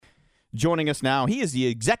Joining us now, he is the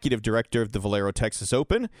executive director of the Valero Texas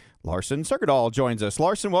Open. Larson Segerdahl joins us.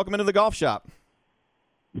 Larson, welcome into the golf shop.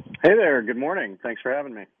 Hey there. Good morning. Thanks for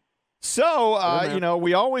having me. So,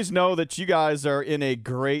 we always know that you guys are in a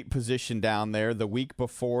great position down there the week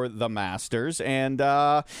before the Masters. And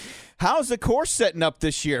how's the course setting up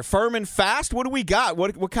this year? Firm and fast? What do we got?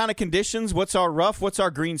 What kind of conditions? What's our rough? What's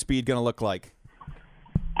our green speed going to look like?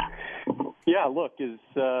 Yeah, look, as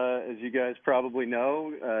you guys probably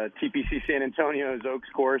know, TPC San Antonio's Oaks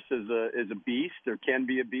course is a beast, or can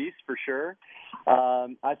be a beast for sure.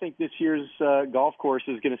 I think this year's golf course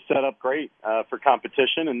is going to set up great for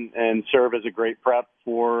competition and serve as a great prep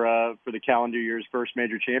for the calendar year's first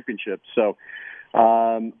major championship. So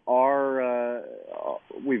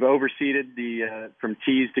we've overseeded from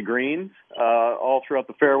tees to greens all throughout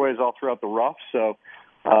the fairways, all throughout the rough. So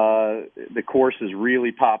the course is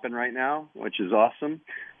really popping right now, which is awesome.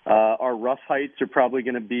 Our rough heights are probably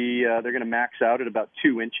going to be they're going to max out at about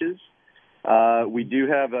 2 inches. We do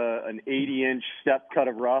have an 80-inch step cut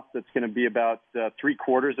of rough that's going to be about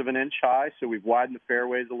 3/4 of an inch high, so we've widened the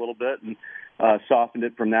fairways a little bit and softened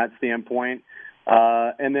it from that standpoint.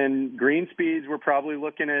 And then green speeds, we're probably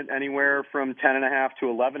looking at anywhere from 10.5 to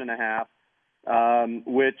 11.5,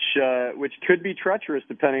 which could be treacherous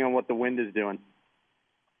depending on what the wind is doing.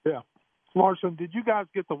 Yeah. Larson, did you guys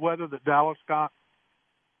get the weather that Dallas got?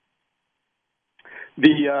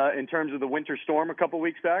 In terms of the winter storm a couple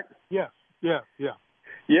weeks back? Yes. Yeah.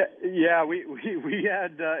 We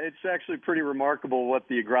had. It's actually pretty remarkable what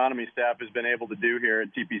the agronomy staff has been able to do here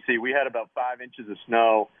at TPC. We had about 5 inches of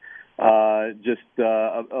snow just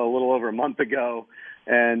a little over a month ago,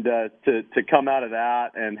 and to come out of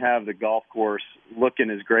that and have the golf course looking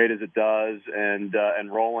as great as it does and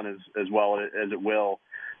rolling as well as it will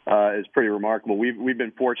is pretty remarkable. We've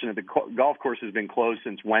been fortunate. The golf course has been closed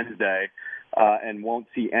since Wednesday. And won't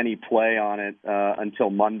see any play on it until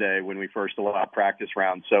Monday when we first allow practice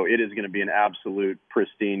rounds. So it is going to be an absolute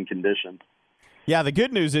pristine condition. Yeah, the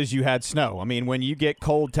good news is you had snow. I mean, when you get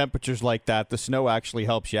cold temperatures like that, the snow actually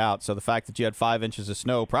helps you out. So the fact that you had 5 inches of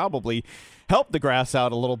snow probably helped the grass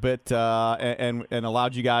out a little bit and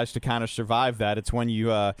allowed you guys to kind of survive that. It's when you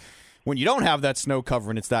don't have that snow cover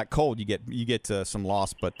and it's that cold, you get some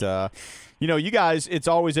loss. But you guys, it's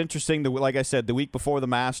always interesting. Like I said, the week before the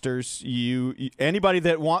Masters, anybody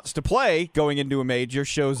that wants to play going into a major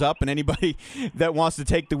shows up, and anybody that wants to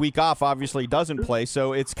take the week off obviously doesn't play.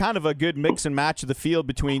 So it's kind of a good mix and match of the field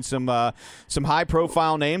between some high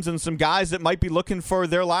profile names and some guys that might be looking for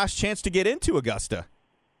their last chance to get into Augusta.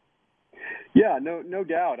 Yeah, no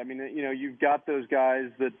doubt. I mean, you've got those guys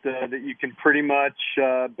that you can pretty much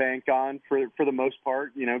bank on for the most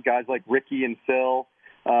part. Guys like Ricky and Phil,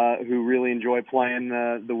 who really enjoy playing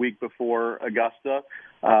the week before Augusta.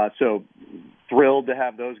 So thrilled to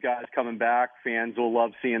have those guys coming back. Fans will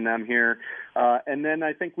love seeing them here. And then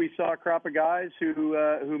I think we saw a crop of guys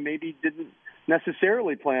who maybe didn't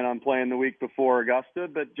necessarily plan on playing the week before Augusta,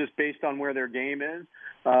 but just based on where their game is,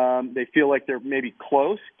 they feel like they're maybe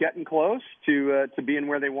getting close to being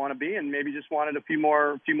where they want to be, and maybe just wanted a few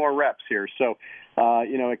more reps here. So,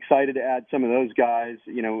 excited to add some of those guys.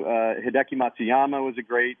 Hideki Matsuyama was a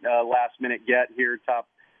great last minute get here, top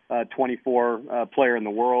 24 player in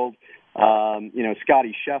the world.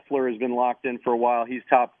 Scotty Scheffler has been locked in for a while. He's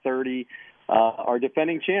top 30. Our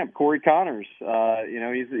defending champ, Corey Connors,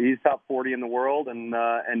 he's top 40 in the world and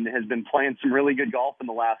has been playing some really good golf in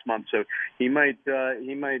the last month. So he might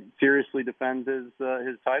seriously defend his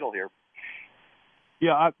title here.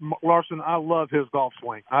 Yeah, Larson, I love his golf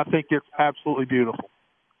swing. I think it's absolutely beautiful.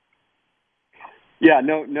 Yeah,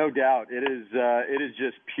 no doubt. It is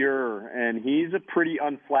just pure, and he's a pretty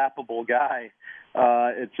unflappable guy.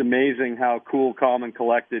 It's amazing how cool, calm, and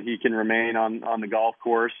collected he can remain on the golf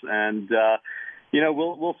course. And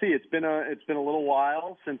we'll see. It's been a little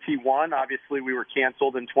while since he won. Obviously, we were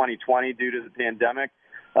canceled in 2020 due to the pandemic.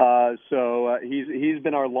 So he's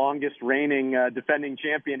been our longest reigning defending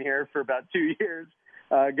champion here for about 2 years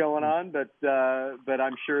going on. But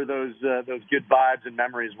I'm sure those good vibes and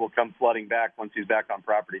memories will come flooding back once he's back on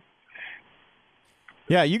property.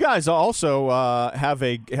 Yeah, you guys also have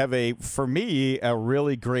a for me a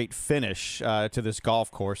really great finish to this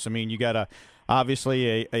golf course. I mean, you got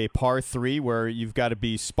obviously a par 3 where you've got to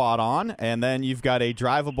be spot on, and then you've got a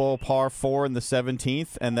drivable par 4 in the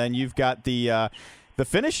 17th, and then you've got the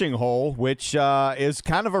finishing hole, which is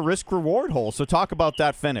kind of a risk reward hole. So talk about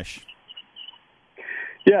that finish.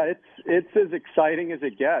 Yeah, it's as exciting as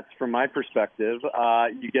it gets from my perspective.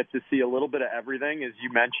 You get to see a little bit of everything, as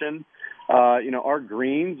you mentioned. Our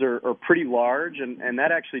greens are pretty large, and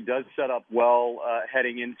that actually does set up well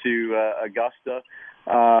heading into Augusta.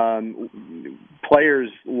 players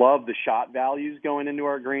love the shot values going into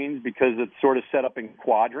our greens because it's sort of set up in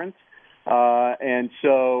quadrants. And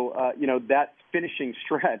so, that finishing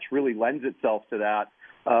stretch really lends itself to that.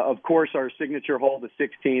 Of course, our signature hole, the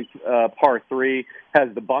 16th par 3,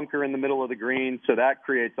 has the bunker in the middle of the green, so that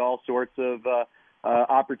creates all sorts of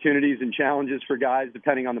opportunities and challenges for guys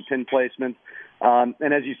depending on the pin placement.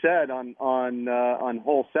 And as you said, on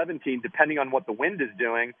hole 17, depending on what the wind is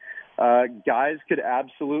doing, guys could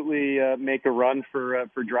absolutely make a run for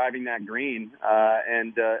driving that green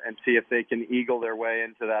and see if they can eagle their way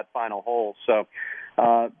into that final hole. So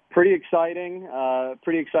pretty exciting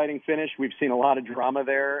finish. We've seen a lot of drama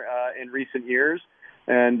there in recent years,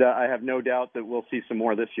 and I have no doubt that we'll see some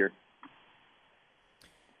more this year.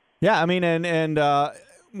 Yeah, I mean, and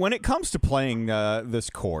when it comes to playing this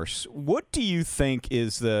course, what do you think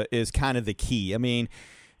is kind of the key? I mean,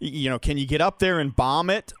 can you get up there and bomb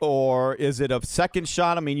it, or is it a second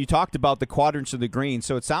shot? I mean, you talked about the quadrants of the green,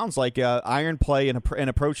 so it sounds like iron play and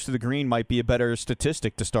approach to the green might be a better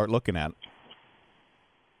statistic to start looking at.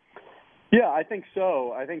 Yeah, I think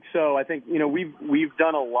so. I think we've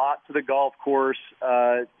done a lot to the golf course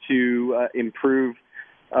to improve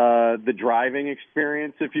the driving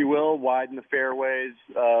experience, if you will, widen the fairways,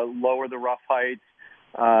 lower the rough heights,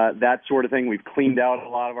 that sort of thing. We've cleaned out a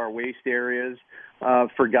lot of our waste areas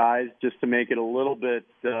for guys just to make it a little bit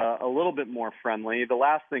more friendly. The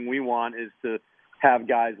last thing we want is to have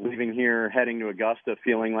guys leaving here heading to Augusta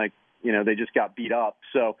feeling like they just got beat up.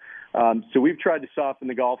 So we've tried to soften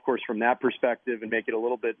the golf course from that perspective and make it a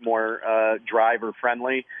little bit more driver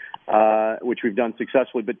friendly, which we've done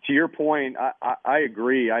successfully. But to your point, I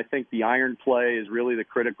agree. I think the iron play is really the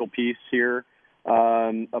critical piece here.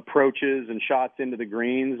 Approaches and shots into the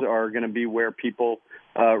greens are going to be where people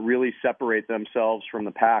really separate themselves from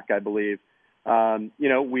the pack, I believe.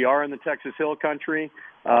 We are in the Texas Hill Country.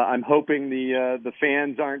 I'm hoping the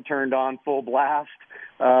fans aren't turned on full blast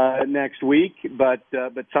next week, but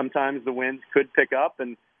sometimes the winds could pick up,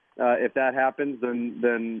 and if that happens,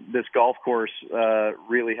 then this golf course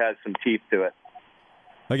really has some teeth to it.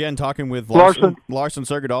 Again, talking with Larson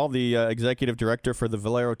Segerdahl, the executive director for the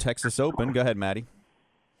Valero Texas Open. Go ahead, Matty.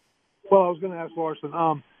 Well, I was going to ask Larson,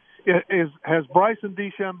 has Bryson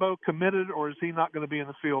DeChambeau committed, or is he not going to be in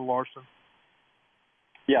the field, Larson?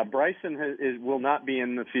 Yeah, Bryson will not be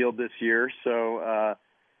in the field this year, so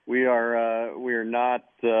we're not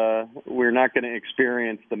going to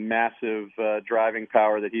experience the massive driving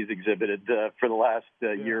power that he's exhibited for the last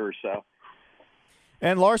year or so.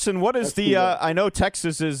 And Larson, what is I know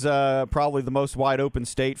Texas is probably the most wide open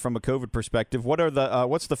state from a COVID perspective.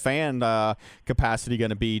 What's the fan capacity going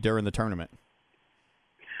to be during the tournament?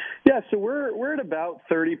 Yeah, so we're at about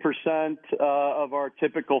 30% of our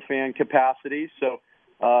typical fan capacity. So,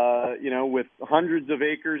 with hundreds of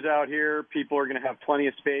acres out here, people are going to have plenty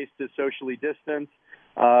of space to socially distance.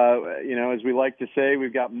 As we like to say,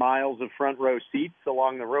 we've got miles of front row seats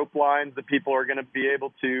along the rope lines that people are going to be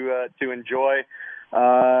able to enjoy.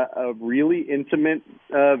 A really intimate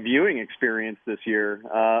viewing experience this year.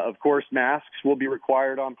 Of course, masks will be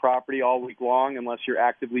required on property all week long unless you're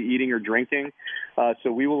actively eating or drinking.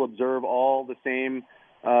 So we will observe all the same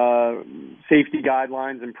safety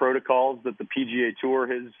guidelines and protocols that the PGA Tour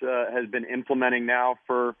has been implementing now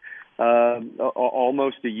for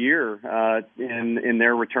almost a year in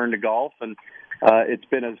their return to golf. And it's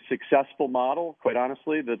been a successful model, quite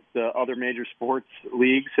honestly, that other major sports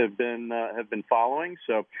leagues have been following.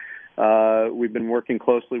 So we've been working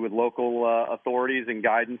closely with local authorities and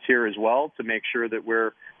guidance here as well to make sure that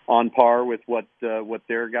we're on par with what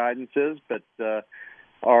their guidance is. But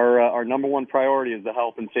our number one priority is the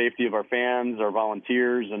health and safety of our fans, our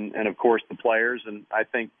volunteers, and of course the players. And I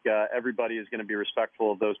think everybody is going to be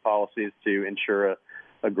respectful of those policies to ensure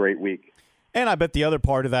a great week. And I bet the other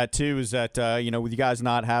part of that too is that with you guys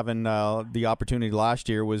not having the opportunity last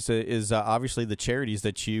year is obviously the charities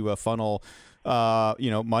that you funnel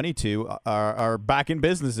money to are back in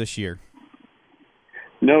business this year.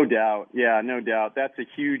 No doubt, yeah, no doubt. That's a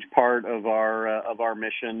huge part of our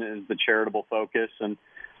mission is the charitable focus, and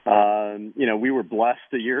we were blessed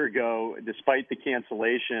a year ago, despite the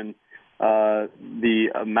cancellation. The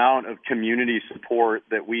amount of community support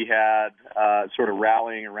that we had sort of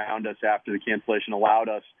rallying around us after the cancellation allowed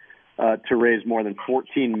us to raise more than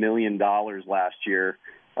 $14 million last year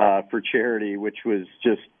for charity, which was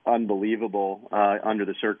just unbelievable under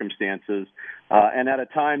the circumstances, and at a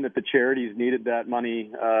time that the charities needed that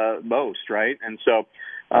money most, right? And so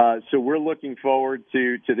we're looking forward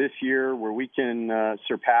to this year where we can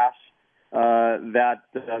surpass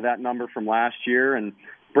that number from last year and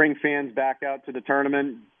bring fans back out to the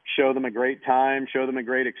tournament, show them a great time, show them a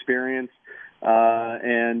great experience,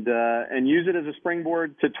 and use it as a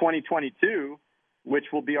springboard to 2022, which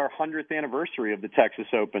will be our 100th anniversary of the Texas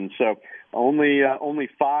Open. So only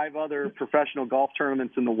 5 other professional golf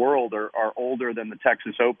tournaments in the world are older than the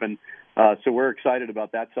Texas Open. So we're excited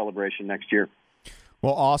about that celebration next year.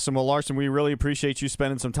 Well, awesome. Well, Larson, we really appreciate you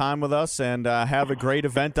spending some time with us, and have a great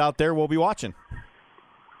event out there. We'll be watching.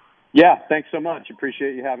 Yeah, thanks so much.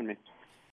 Appreciate you having me.